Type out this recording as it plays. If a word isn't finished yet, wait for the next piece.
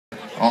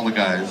all the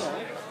guys.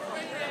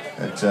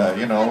 That,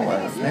 you know,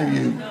 maybe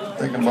you're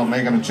thinking about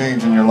making a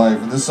change in your life.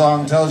 This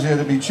song tells you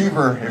it'd be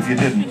cheaper if you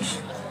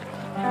didn't.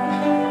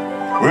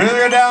 Well,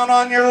 you're down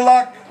on your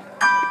luck.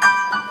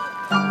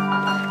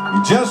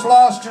 You just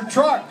lost your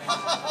truck.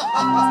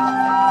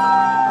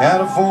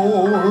 Can't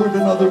afford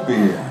another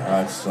beer.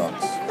 That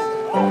sucks.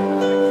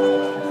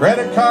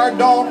 Credit card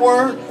don't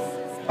work.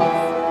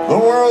 The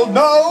world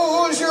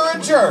knows you're a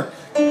jerk.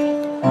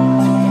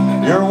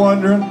 You're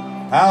wondering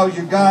how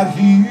you got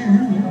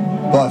here.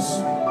 Bus.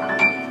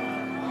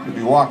 You'll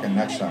be walking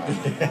next time.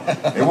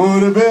 It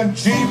would have been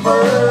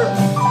cheaper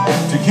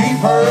to keep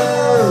her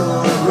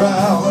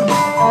around.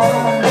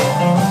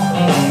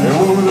 It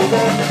would have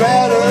been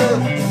better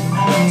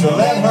to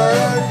let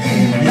her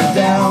keep you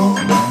down.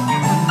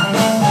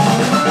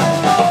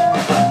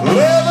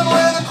 Living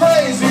with a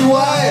crazy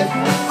wife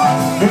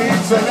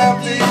beats an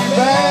empty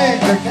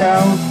bank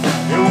account.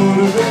 It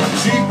would have been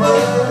cheaper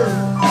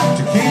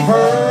to keep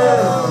her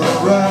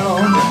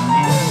around.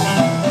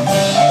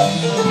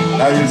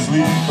 Now you're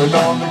sleeping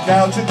on the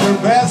couch at your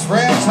best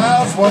friend's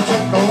house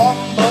watching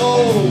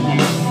Columbo.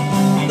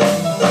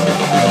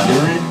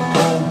 You're eating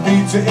cold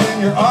pizza in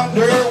your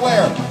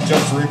underwear.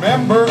 Just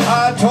remember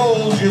I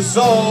told you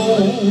so.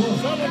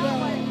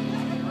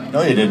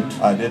 No, you didn't.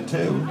 I did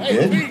too.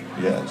 Did?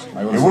 Yes.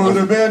 It would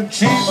have been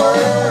cheaper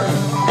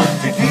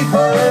to keep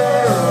her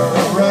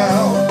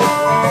around.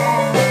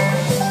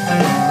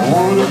 It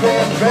would have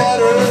been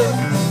better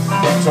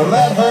to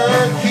let her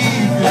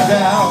keep you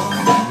down.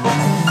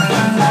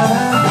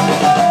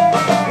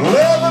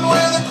 Living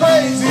with a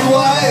crazy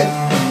wife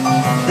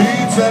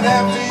beats an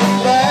empty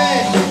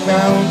bank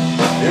account.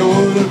 It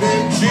would have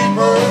been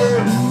cheaper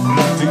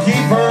to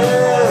keep her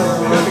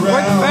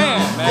around.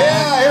 Band, man.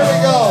 Yeah, here we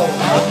go.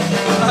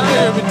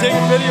 I've been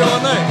taking video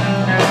all night.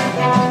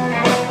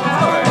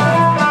 Alright.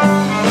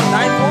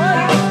 Night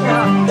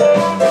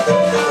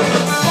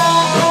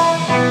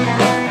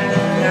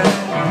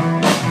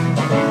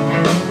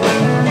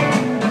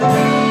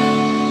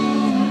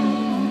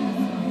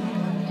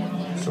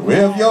So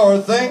if you're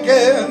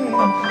thinking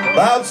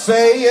about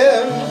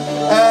saying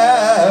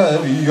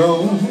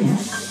adios,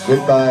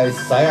 Goodbye,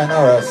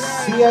 sayonara,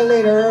 see ya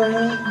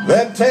later.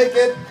 then take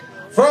it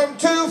from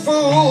two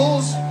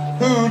fools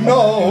who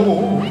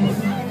know.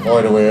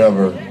 Boy, do we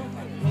ever.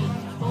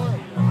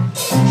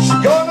 She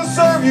gonna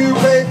serve you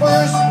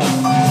papers.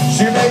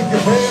 She make you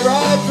pay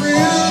right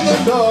through the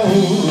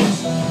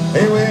nose.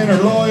 Hey, when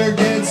her lawyer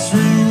gets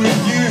through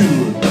with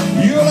you,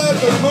 you'll have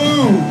to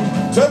move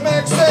to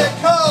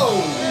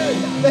Mexico.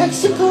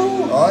 Mexico?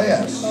 Oh,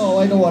 yes. Oh,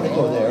 I don't want to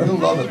go there. You'll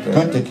love it there.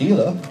 Good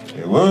tequila.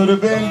 It would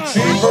have been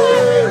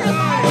cheaper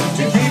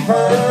to keep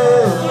her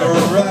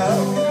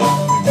around.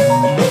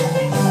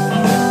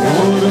 It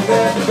would have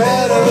been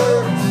better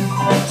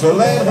to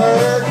let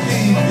her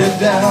keep you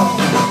down.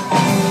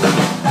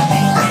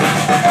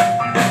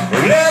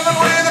 Living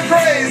with a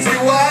crazy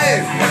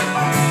wife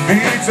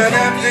beats an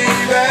empty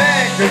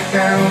bank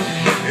account.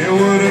 It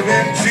would have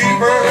been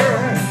cheaper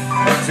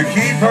to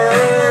keep her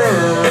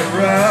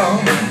around.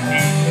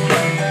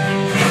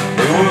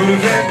 It would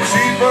have been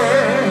cheaper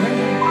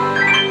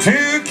to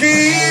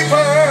keep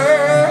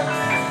her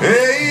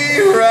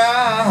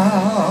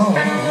around.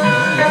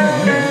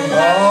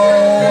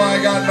 Oh, I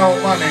got no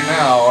money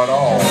now at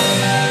all.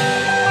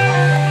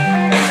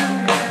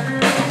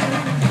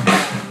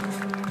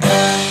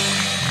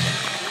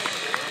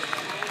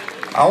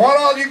 I want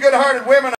all you good-hearted women